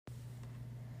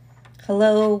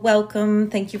Hello, welcome.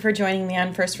 Thank you for joining me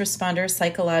on First Responder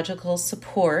Psychological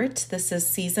Support. This is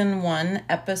Season 1,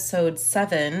 Episode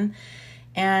 7,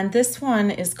 and this one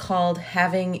is called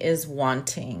Having is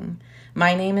Wanting.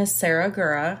 My name is Sarah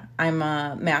Gura. I'm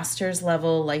a master's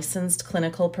level licensed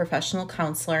clinical professional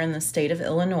counselor in the state of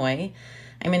Illinois.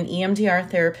 I'm an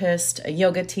EMDR therapist, a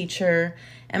yoga teacher,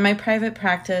 and my private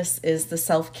practice is the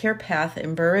Self-Care Path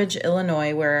in Burridge,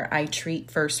 Illinois, where I treat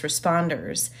first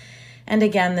responders. And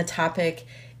again, the topic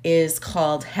is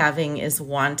called Having is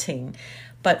Wanting.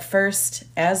 But first,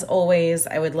 as always,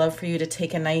 I would love for you to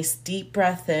take a nice deep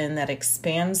breath in that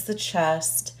expands the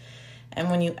chest. And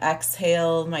when you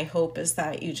exhale, my hope is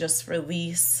that you just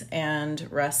release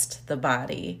and rest the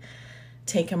body.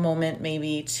 Take a moment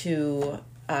maybe to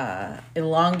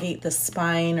elongate the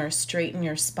spine or straighten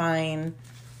your spine.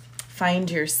 Find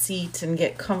your seat and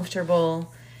get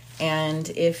comfortable. And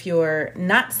if you're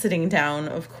not sitting down,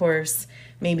 of course,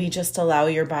 maybe just allow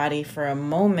your body for a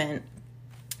moment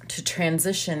to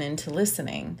transition into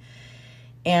listening.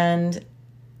 And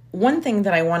one thing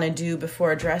that I want to do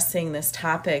before addressing this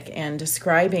topic and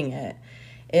describing it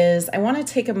is I want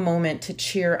to take a moment to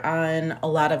cheer on a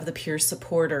lot of the peer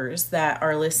supporters that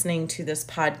are listening to this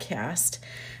podcast.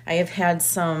 I have had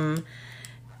some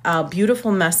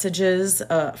beautiful messages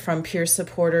from peer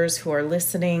supporters who are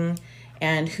listening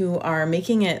and who are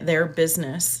making it their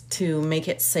business to make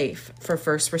it safe for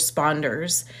first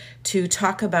responders to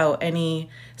talk about any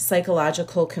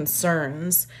psychological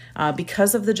concerns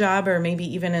because of the job or maybe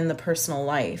even in the personal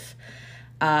life.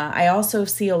 I also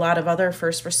see a lot of other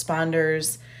first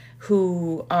responders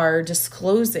who are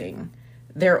disclosing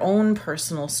their own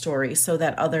personal story so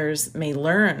that others may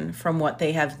learn from what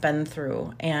they have been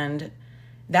through. And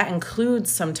that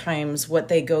includes sometimes what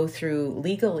they go through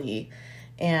legally.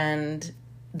 And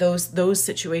those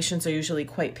situations are usually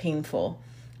quite painful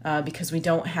because we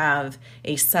don't have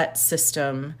a set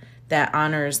system that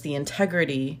honors the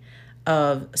integrity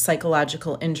of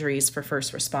psychological injuries for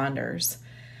first responders.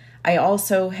 I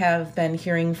also have been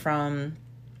hearing from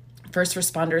first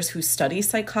responders who study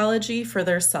psychology for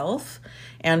their self,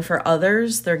 and for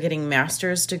others, they're getting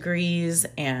master's degrees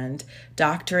and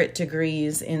doctorate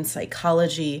degrees in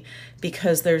psychology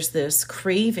because there's this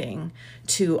craving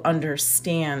to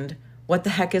understand what the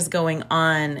heck is going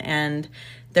on, and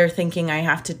they're thinking, I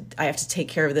have to take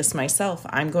care of this myself.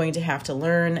 I'm going to have to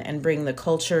learn and bring the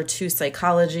culture to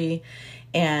psychology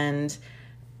and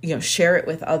share it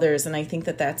with others, and I think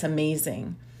that that's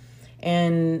amazing.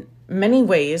 In many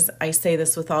ways, I say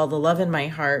this with all the love in my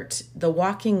heart, the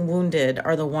walking wounded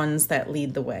are the ones that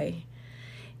lead the way.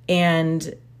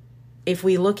 And if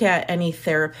we look at any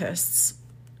therapists,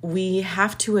 we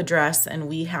have to address and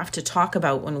we have to talk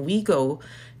about when we go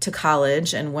to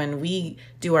college and when we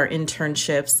do our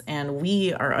internships and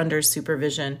we are under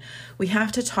supervision, we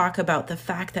have to talk about the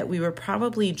fact that we were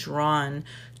probably drawn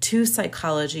to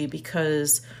psychology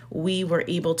because we were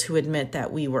able to admit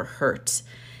that we were hurt.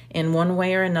 In one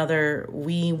way or another,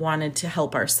 we wanted to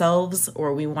help ourselves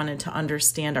or we wanted to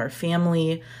understand our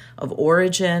family of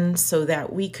origin so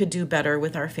that we could do better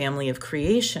with our family of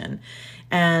creation.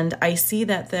 And I see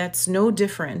that that's no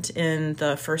different in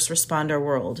the first responder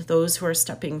world. Those who are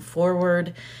stepping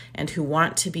forward and who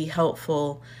want to be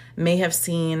helpful may have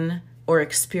seen or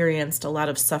experienced a lot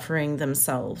of suffering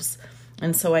themselves.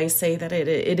 And so I say that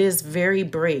it is very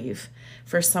brave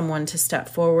for someone to step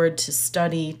forward, to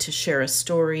study, to share a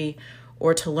story,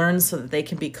 or to learn so that they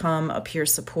can become a peer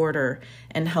supporter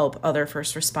and help other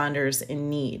first responders in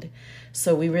need.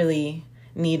 So we really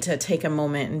need to take a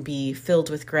moment and be filled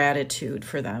with gratitude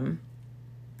for them.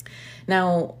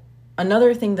 Now,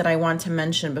 another thing that I want to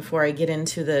mention before I get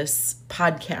into this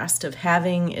podcast of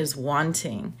Having is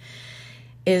Wanting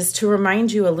is to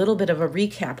remind you a little bit of a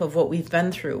recap of what we've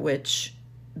been through, which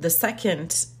the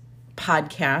second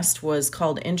podcast was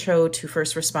called Intro to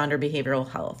First Responder Behavioral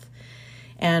Health.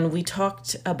 And we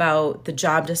talked about the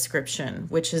job description,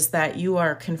 which is that you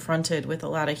are confronted with a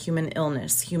lot of human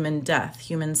illness, human death,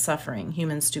 human suffering,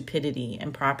 human stupidity,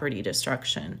 and property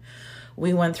destruction.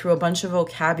 We went through a bunch of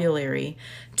vocabulary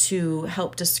to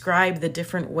help describe the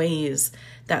different ways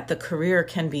that the career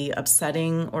can be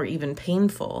upsetting or even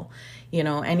painful.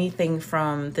 Anything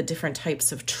from the different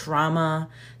types of trauma,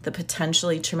 the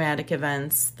potentially traumatic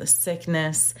events, the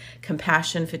sickness,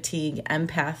 compassion fatigue,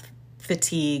 empath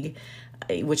fatigue,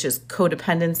 which is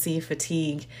codependency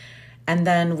fatigue. And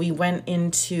then we went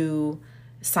into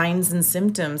signs and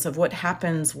symptoms of what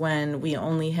happens when we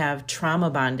only have trauma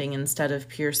bonding instead of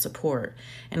peer support,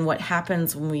 and what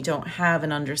happens when we don't have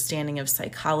an understanding of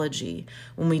psychology,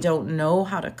 when we don't know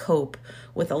how to cope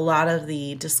with a lot of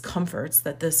the discomforts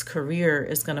that this career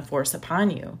is going to force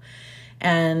upon you.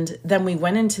 And then we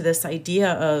went into this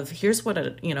idea of here's what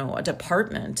a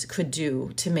department could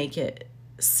do to make it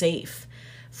safe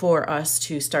for us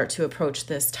to start to approach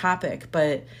this topic.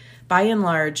 But by and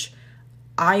large,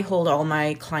 I hold all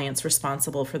my clients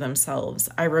responsible for themselves.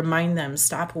 I remind them,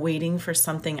 stop waiting for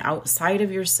something outside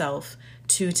of yourself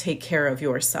to take care of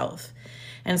yourself.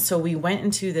 And so we went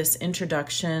into this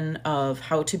introduction of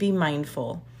how to be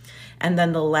mindful. And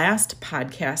then the last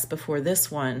podcast before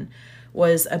this one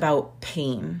was about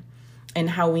pain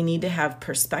and how we need to have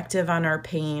perspective on our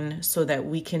pain so that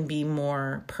we can be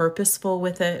more purposeful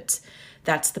with it.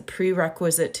 That's the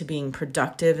prerequisite to being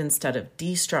productive instead of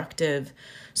destructive,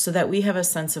 so that we have a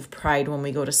sense of pride when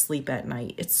we go to sleep at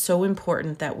night. It's so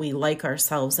important that we like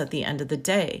ourselves at the end of the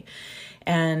day.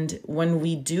 And when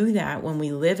we do that, when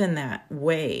we live in that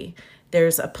way,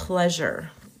 there's a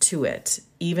pleasure to it,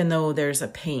 even though there's a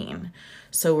pain.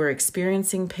 So we're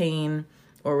experiencing pain,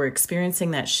 or we're experiencing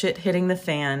that shit hitting the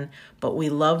fan, but we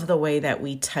love the way that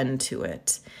we tend to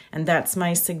it. And that's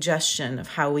my suggestion of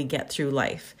how we get through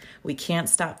life. We can't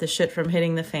stop the shit from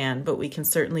hitting the fan, but we can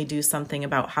certainly do something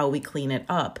about how we clean it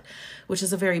up, which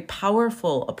is a very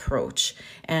powerful approach,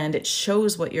 and it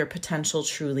shows what your potential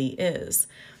truly is.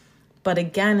 But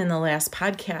again, in the last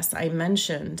podcast, I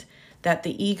mentioned that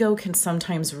the ego can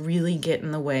sometimes really get in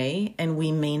the way, and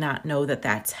we may not know that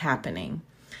that's happening.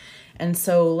 And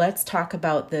so let's talk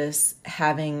about this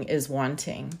having is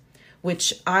wanting,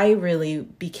 which I really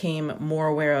became more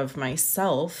aware of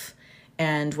myself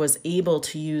and was able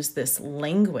to use this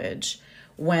language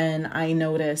when I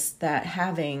noticed that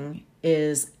having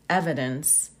is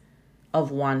evidence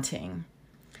of wanting.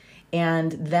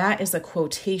 And that is a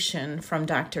quotation from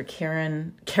Dr.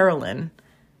 Carolyn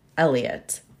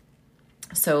Elliott.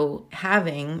 So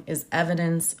having is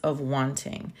evidence of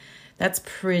wanting. That's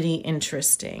pretty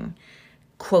interesting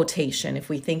quotation if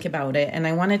we think about it. And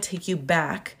I want to take you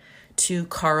back to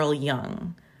Carl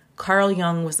Jung. Carl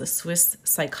Jung was a Swiss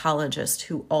psychologist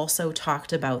who also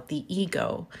talked about the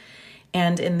ego.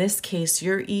 And in this case,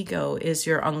 your ego is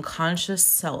your unconscious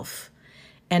self,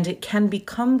 and it can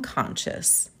become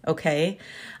conscious, okay?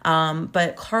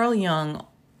 But Carl Jung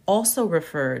also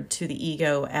referred to the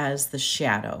ego as the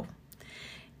shadow.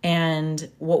 And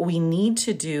what we need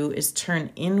to do is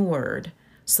turn inward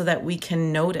so that we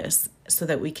can notice, so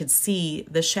that we could see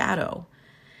the shadow.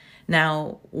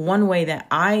 Now, one way that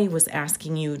I was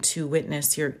asking you to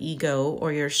witness your ego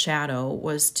or your shadow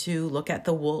was to look at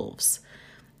the wolves.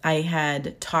 I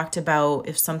had talked about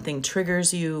if something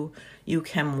triggers you, you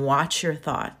can watch your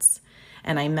thoughts.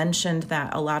 And I mentioned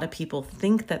that a lot of people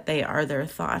think that they are their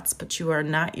thoughts, but you are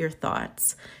not your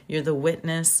thoughts. You're the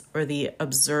witness or the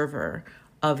observer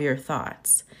of your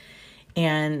thoughts.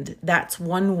 And that's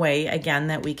one way, again,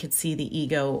 that we could see the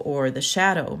ego or the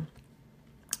shadow.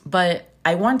 But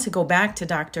I want to go back to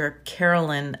Dr.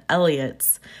 Carolyn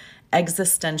Elliott's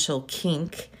existential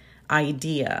kink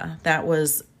idea. That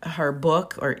was her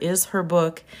book, or is her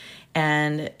book,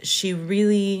 and she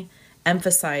really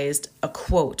emphasized a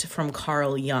quote from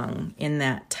Carl Jung in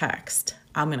that text.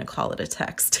 I'm going to call it a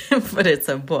text, but it's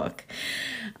a book.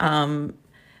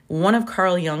 One of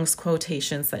Carl Jung's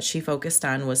quotations that she focused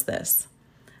on was this: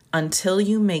 until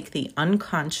you make the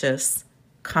unconscious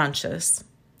conscious,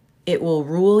 it will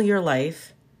rule your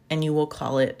life and you will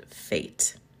call it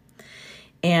fate.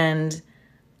 And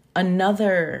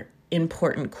another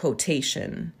important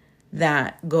quotation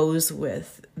that goes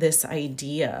with this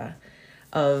idea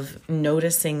of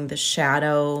noticing the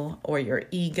shadow or your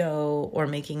ego or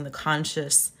making the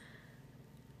conscious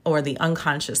or the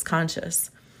unconscious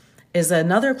conscious is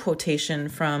another quotation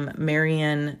from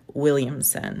Marianne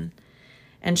Williamson.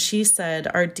 And she said,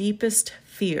 our deepest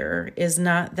fear is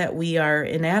not that we are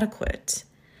inadequate.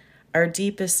 Our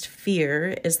deepest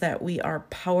fear is that we are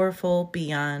powerful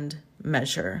beyond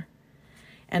measure.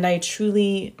 And I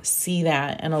truly see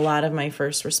that in a lot of my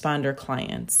first responder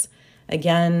clients.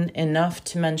 Again, enough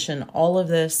to mention all of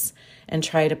this and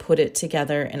try to put it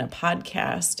together in a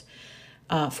podcast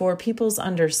for people's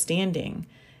understanding.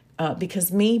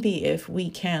 Because maybe if we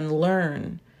can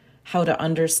learn how to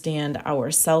understand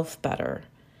ourselves better,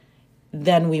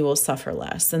 then we will suffer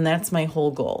less. And that's my whole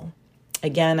goal.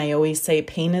 Again, I always say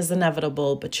pain is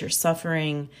inevitable, but your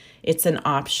suffering, it's an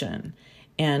option.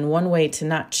 And one way to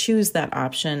not choose that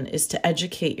option is to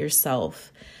educate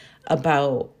yourself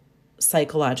about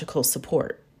psychological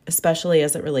support, especially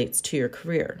as it relates to your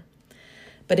career.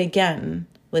 But again,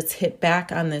 let's hit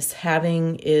back on this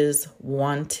having is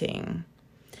wanting,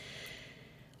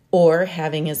 or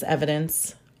having is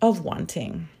evidence of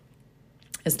wanting,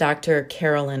 as Dr.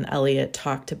 Carolyn Elliott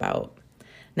talked about.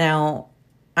 Now,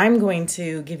 I'm going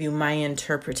to give you my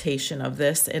interpretation of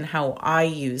this and how I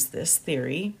use this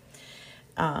theory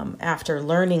after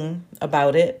learning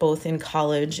about it, both in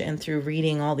college and through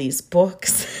reading all these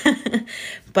books.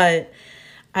 But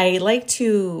I like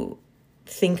to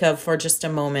think of, for just a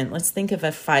moment, let's think of a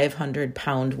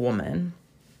 500-pound woman.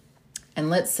 And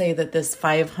let's say that this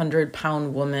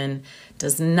 500-pound woman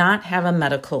does not have a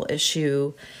medical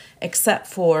issue except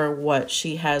for what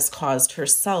she has caused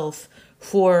herself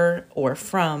for or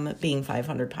from being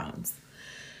 500 pounds.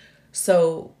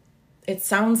 So it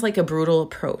sounds like a brutal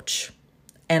approach.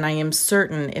 And I am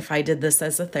certain if I did this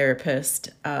as a therapist,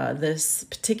 this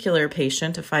particular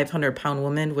patient, a 500-pound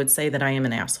woman, would say that I am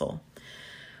an asshole.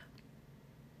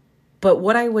 But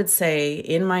what I would say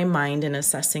in my mind in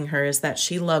assessing her is that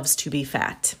she loves to be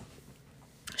fat.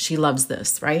 She loves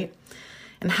this, right?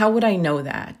 And how would I know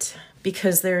that?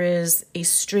 Because there is a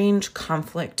strange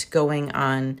conflict going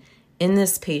on in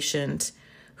this patient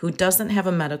who doesn't have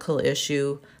a medical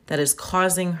issue that is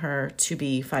causing her to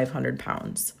be 500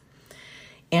 pounds.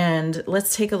 And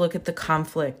let's take a look at the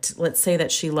conflict. Let's say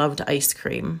that she loved ice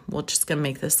cream. We're just going to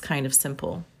make this kind of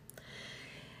simple.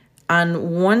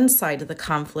 On one side of the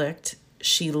conflict,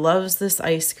 she loves this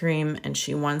ice cream and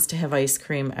she wants to have ice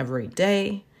cream every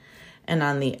day. And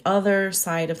on the other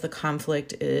side of the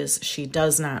conflict is she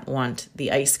does not want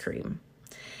the ice cream.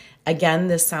 Again,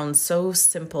 this sounds so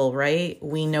simple, right?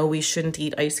 We know we shouldn't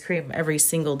eat ice cream every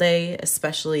single day,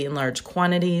 especially in large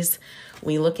quantities.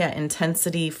 We look at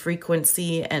intensity,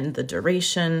 frequency, and the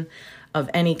duration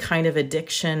of any kind of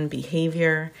addiction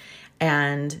behavior.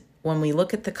 And when we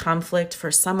look at the conflict,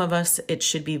 for some of us, it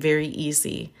should be very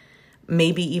easy.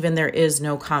 Maybe even there is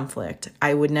no conflict.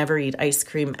 I would never eat ice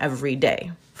cream every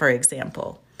day, for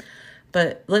example.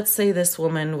 But let's say this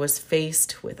woman was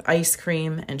faced with ice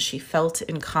cream and she felt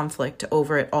in conflict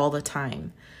over it all the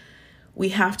time. We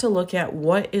have to look at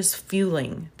what is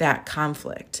fueling that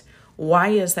conflict. Why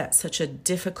is that such a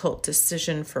difficult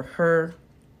decision for her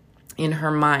in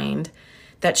her mind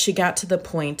that she got to the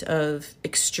point of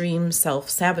extreme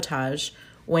self-sabotage,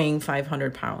 weighing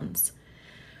 500 pounds?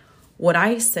 What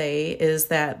I say is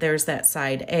that there's that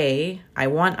side A, I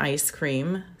want ice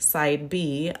cream, side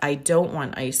B, I don't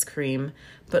want ice cream,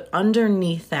 but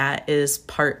underneath that is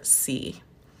part C.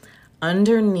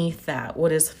 Underneath that,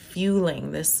 what is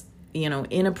fueling this,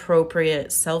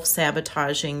 inappropriate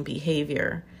self-sabotaging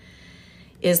behavior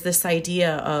is this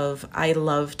idea of I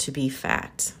love to be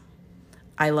fat.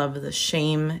 I love the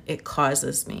shame it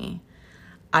causes me.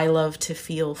 I love to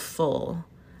feel full.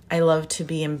 I love to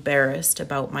be embarrassed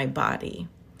about my body.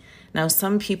 Now,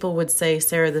 some people would say,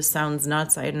 Sarah, this sounds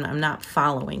nuts. I'm not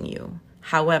following you.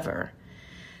 However,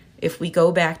 if we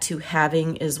go back to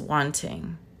having is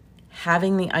wanting,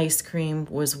 having the ice cream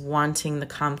was wanting the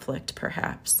conflict,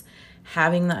 perhaps.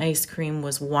 Having the ice cream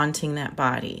was wanting that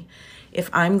body. If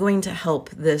I'm going to help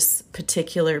this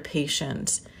particular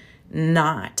patient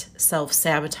not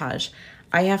self-sabotage,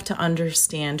 I have to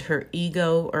understand her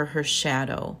ego or her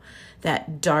shadow,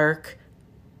 that dark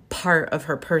part of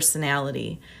her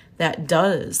personality that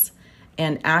does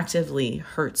and actively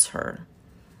hurts her.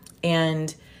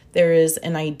 And there is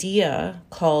an idea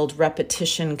called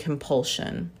repetition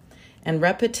compulsion. And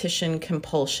repetition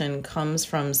compulsion comes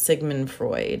from Sigmund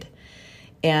Freud.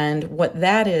 And what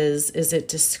that is it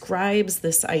describes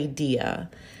this idea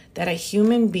that a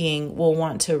human being will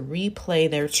want to replay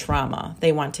their trauma.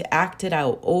 They want to act it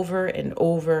out over and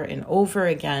over and over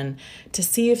again to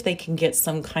see if they can get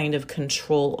some kind of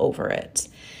control over it.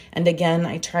 And again,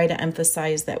 I try to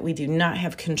emphasize that we do not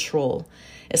have control,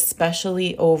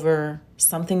 especially over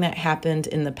something that happened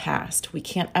in the past. We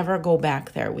can't ever go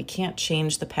back there. We can't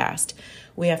change the past.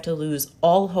 We have to lose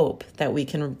all hope that we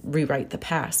can rewrite the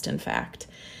past, in fact.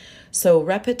 So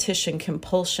repetition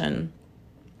compulsion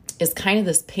is kind of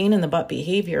this pain in the butt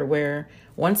behavior where,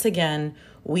 once again,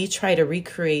 we try to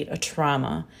recreate a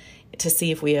trauma to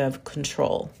see if we have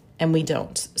control, and we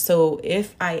don't. So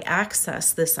if I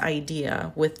access this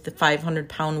idea with the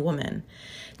 500-pound woman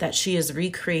that she is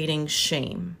recreating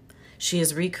shame, she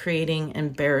is recreating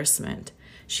embarrassment,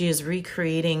 she is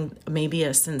recreating maybe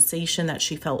a sensation that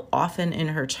she felt often in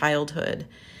her childhood,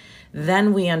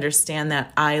 then we understand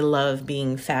that I love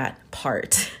being fat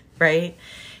part, right?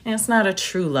 And it's not a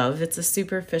true love. It's a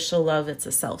superficial love. It's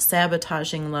a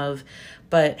self-sabotaging love.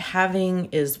 But having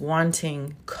is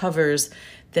wanting covers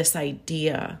this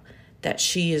idea that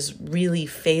she is really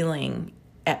failing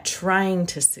at trying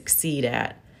to succeed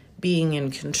at being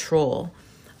in control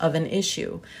of an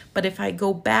issue. But if I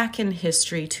go back in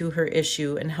history to her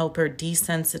issue and help her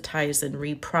desensitize and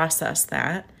reprocess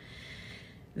that,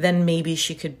 then maybe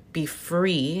she could be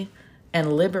free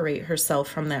and liberate herself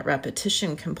from that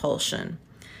repetition compulsion.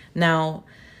 Now,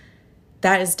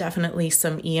 that is definitely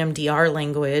some EMDR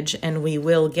language, and we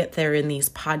will get there in these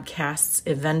podcasts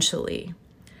eventually.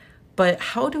 But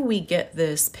how do we get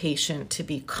this patient to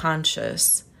be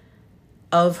conscious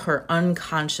of her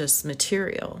unconscious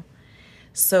material?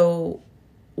 So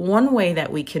one way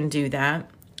that we can do that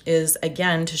is,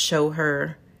 again, to show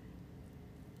her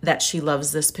that she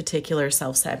loves this particular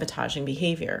self-sabotaging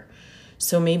behavior.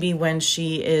 So maybe when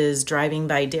she is driving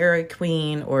by Dairy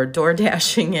Queen or door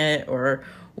dashing it or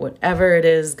whatever it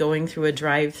is, going through a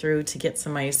drive-through to get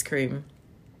some ice cream,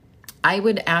 I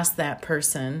would ask that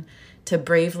person to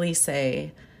bravely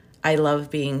say, I love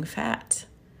being fat.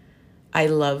 I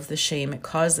love the shame it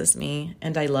causes me,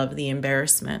 and I love the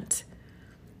embarrassment.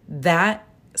 That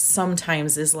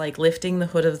sometimes is like lifting the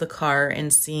hood of the car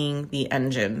and seeing the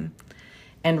engine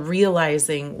and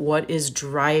realizing what is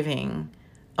driving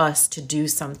us to do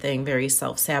something very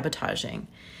self-sabotaging.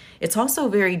 It's also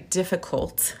very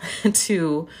difficult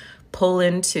to pull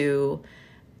into,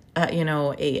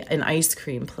 an ice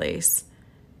cream place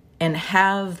and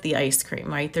have the ice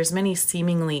cream, right? There's many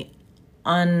seemingly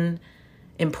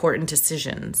unimportant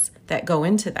decisions that go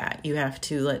into that. You have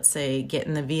to, let's say, get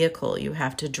in the vehicle. You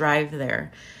have to drive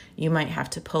there. You might have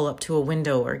to pull up to a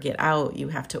window or get out. You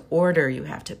have to order. You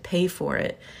have to pay for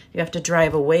it. You have to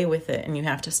drive away with it, and you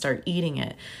have to start eating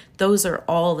it. Those are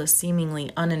all the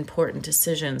seemingly unimportant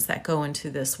decisions that go into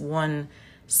this one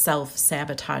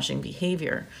self-sabotaging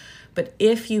behavior. But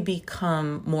if you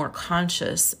become more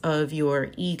conscious of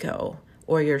your ego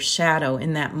or your shadow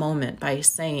in that moment by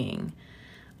saying,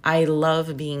 I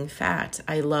love being fat,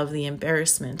 I love the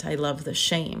embarrassment, I love the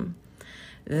shame,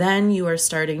 then you are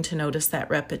starting to notice that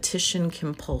repetition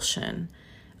compulsion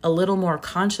a little more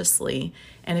consciously,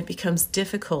 and it becomes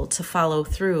difficult to follow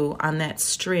through on that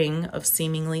string of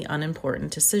seemingly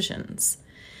unimportant decisions.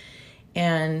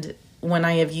 And when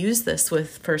I have used this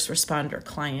with first responder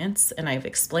clients and I've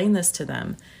explained this to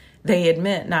them, they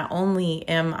admit not only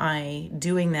am I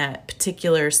doing that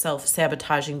particular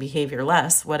self-sabotaging behavior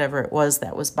less, whatever it was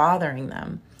that was bothering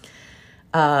them,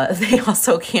 they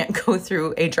also can't go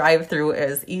through a drive-through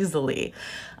as easily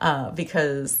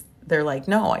because they're like,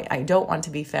 no, I don't want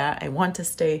to be fat. I want to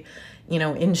stay,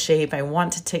 in shape. I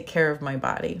want to take care of my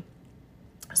body.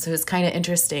 So it's kind of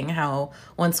interesting how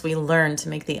once we learn to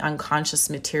make the unconscious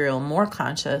material more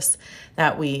conscious,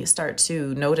 that we start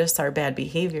to notice our bad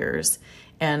behaviors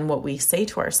and what we say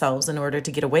to ourselves in order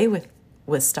to get away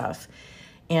with stuff.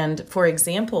 And for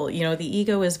example, the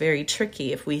ego is very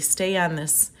tricky. If we stay on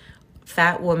this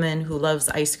fat woman who loves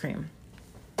ice cream,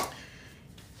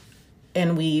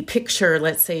 and we picture,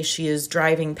 let's say she is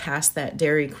driving past that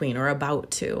Dairy Queen or about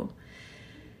to,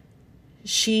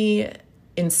 she,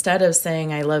 instead of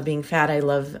saying, I love being fat, I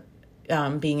love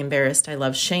being embarrassed, I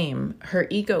love shame, her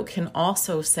ego can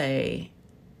also say,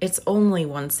 it's only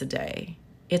once a day.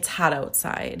 It's hot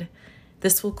outside.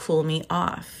 This will cool me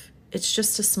off. It's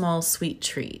just a small sweet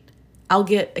treat. I'll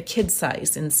get a kid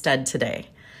size instead today.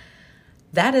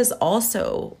 That is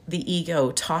also the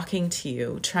ego talking to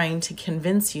you, trying to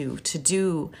convince you to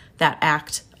do that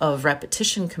act of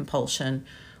repetition compulsion,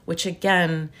 which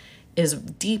again is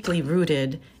deeply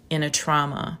rooted in a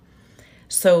trauma.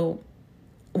 So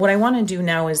what I want to do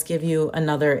now is give you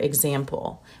another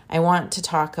example. I want to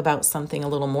talk about something a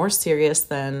little more serious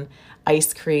than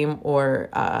ice cream or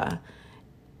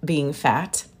being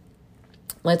fat.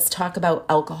 Let's talk about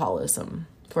alcoholism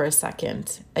for a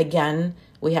second. Again,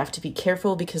 we have to be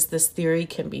careful because this theory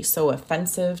can be so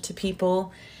offensive to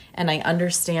people, and I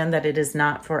understand that it is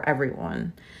not for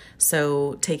everyone.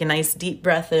 So take a nice deep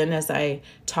breath in as I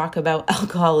talk about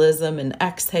alcoholism and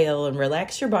exhale and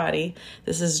relax your body.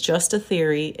 This is just a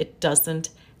theory. It doesn't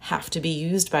have to be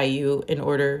used by you in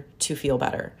order to feel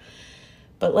better.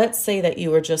 But let's say that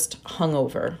you are just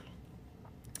hungover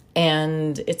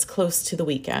and it's close to the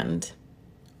weekend,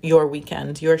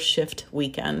 your shift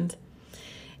weekend,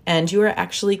 and you are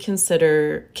actually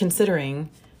considering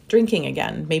drinking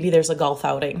again. Maybe there's a golf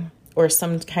outing or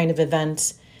some kind of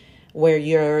event where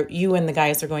you and the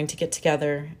guys are going to get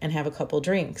together and have a couple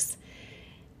drinks.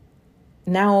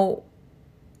 Now,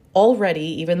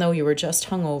 already, even though you were just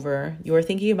hungover, you are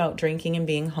thinking about drinking and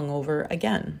being hungover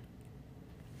again.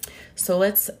 So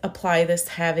let's apply this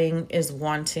having is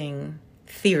wanting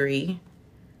theory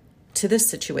to this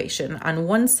situation. On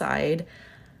one side,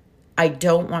 I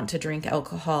don't want to drink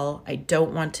alcohol. I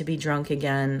don't want to be drunk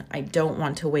again. I don't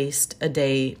want to waste a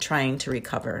day trying to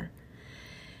recover.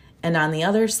 And on the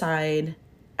other side,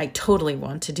 I totally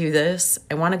want to do this.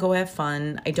 I want to go have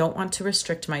fun. I don't want to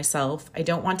restrict myself. I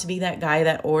don't want to be that guy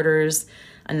that orders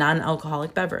a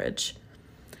non-alcoholic beverage.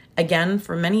 Again,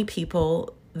 for many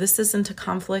people, this isn't a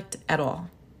conflict at all.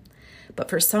 But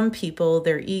for some people,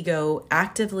 their ego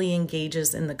actively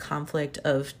engages in the conflict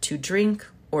of to drink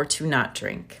or to not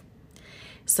drink.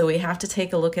 So we have to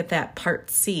take a look at that part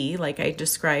C, like I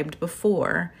described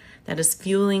before, that is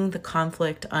fueling the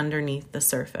conflict underneath the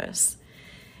surface.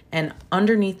 And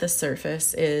underneath the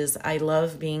surface is, I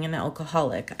love being an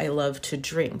alcoholic. I love to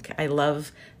drink. I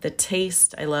love the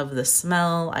taste. I love the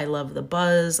smell. I love the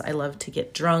buzz. I love to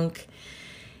get drunk.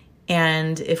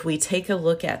 And if we take a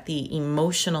look at the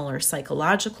emotional or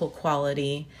psychological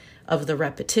quality of the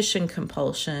repetition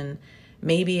compulsion,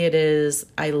 maybe it is,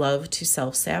 I love to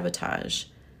self-sabotage.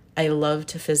 I love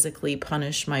to physically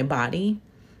punish my body.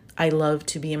 I love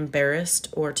to be embarrassed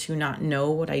or to not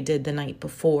know what I did the night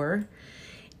before.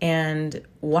 And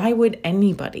why would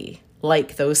anybody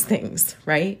like those things,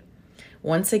 right?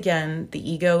 Once again,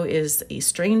 the ego is a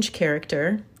strange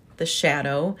character, the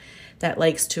shadow, that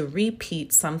likes to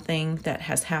repeat something that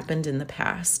has happened in the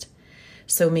past.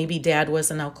 So maybe dad was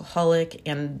an alcoholic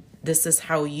and this is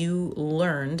how you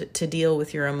learned to deal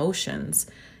with your emotions.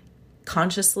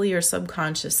 Consciously or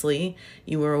subconsciously,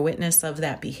 you were a witness of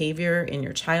that behavior in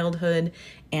your childhood,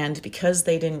 and because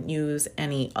they didn't use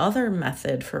any other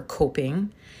method for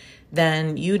coping,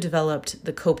 then you developed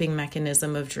the coping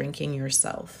mechanism of drinking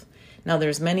yourself. Now,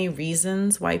 there's many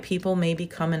reasons why people may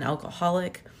become an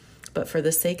alcoholic, but for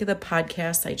the sake of the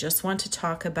podcast, I just want to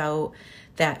talk about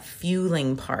that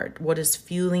fueling part. What is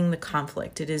fueling the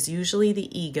conflict? It is usually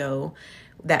the ego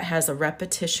that has a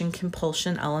repetition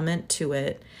compulsion element to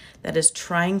it, that is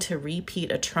trying to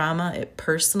repeat a trauma it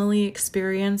personally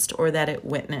experienced or that it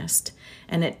witnessed,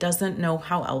 and it doesn't know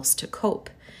how else to cope.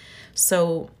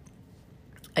 So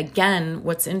again,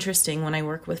 what's interesting when I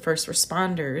work with first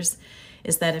responders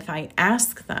is that if I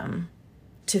ask them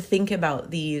to think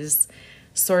about these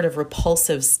sort of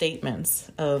repulsive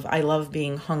statements of, I love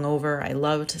being hungover, I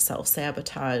love to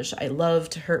self-sabotage, I love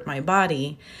to hurt my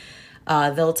body,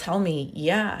 they'll tell me,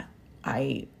 yeah,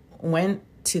 I went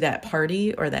to that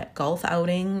party or that golf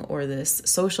outing or this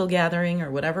social gathering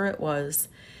or whatever it was,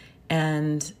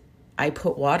 and I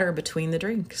put water between the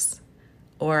drinks,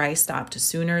 or I stopped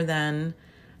sooner than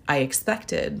I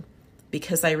expected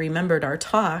because I remembered our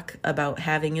talk about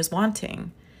having is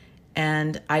wanting.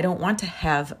 And I don't want to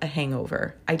have a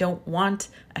hangover. I don't want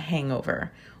a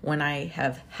hangover. When I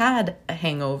have had a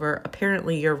hangover,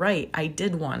 apparently you're right, I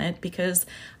did want it because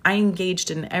I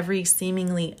engaged in every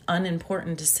seemingly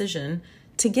unimportant decision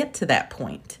to get to that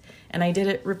point. And I did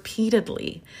it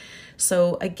repeatedly.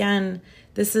 So again,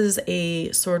 this is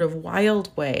a sort of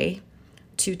wild way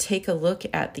to take a look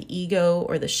at the ego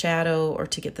or the shadow, or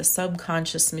to get the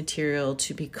subconscious material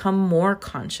to become more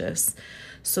conscious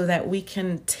so that we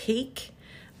can take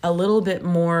a little bit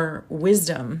more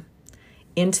wisdom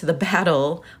into the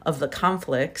battle of the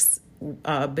conflicts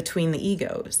between the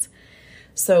egos.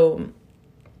 So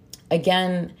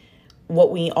again,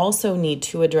 what we also need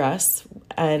to address,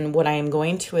 and what I am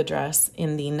going to address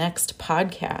in the next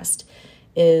podcast,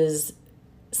 is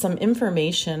some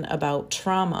information about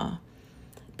trauma,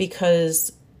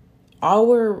 because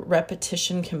our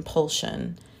repetition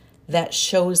compulsion that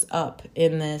shows up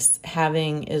in this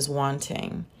having is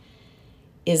wanting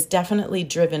is definitely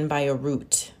driven by a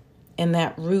root, and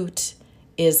that root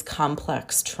is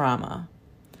complex trauma.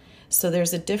 So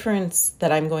there's a difference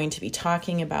that I'm going to be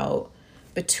talking about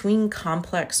between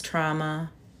complex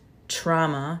trauma,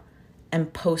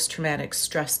 and post-traumatic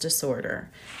stress disorder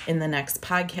in the next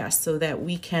podcast, so that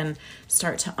we can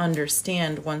start to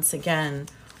understand once again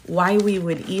why we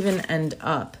would even end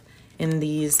up in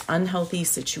these unhealthy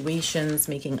situations,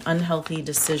 making unhealthy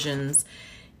decisions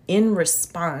in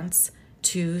response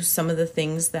to some of the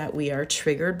things that we are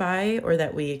triggered by or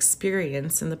that we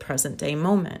experience in the present day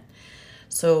moment.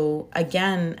 So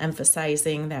again,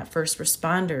 emphasizing that first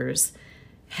responders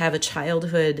have a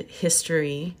childhood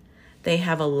history, they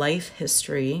have a life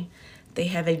history, they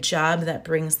have a job that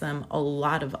brings them a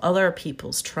lot of other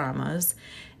people's traumas,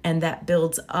 and that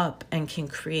builds up and can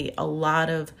create a lot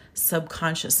of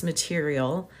subconscious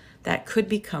material that could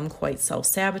become quite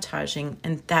self-sabotaging,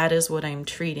 and that is what I'm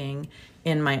treating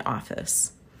in my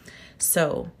office.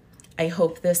 So I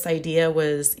hope this idea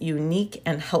was unique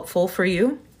and helpful for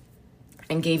you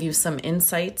and gave you some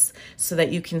insights so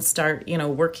that you can start,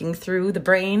 working through the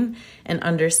brain and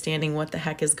understanding what the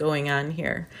heck is going on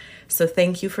here. So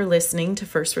thank you for listening to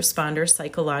First Responder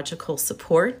Psychological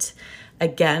Support.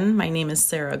 Again, my name is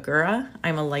Sarah Gura.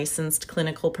 I'm a licensed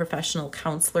clinical professional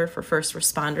counselor for first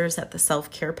responders at the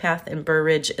Self-Care Path in Burr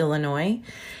Ridge, Illinois.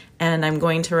 And I'm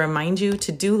going to remind you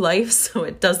to do life so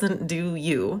it doesn't do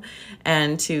you,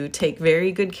 and to take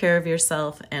very good care of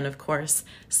yourself and, of course,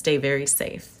 stay very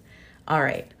safe. All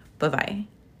right, bye-bye.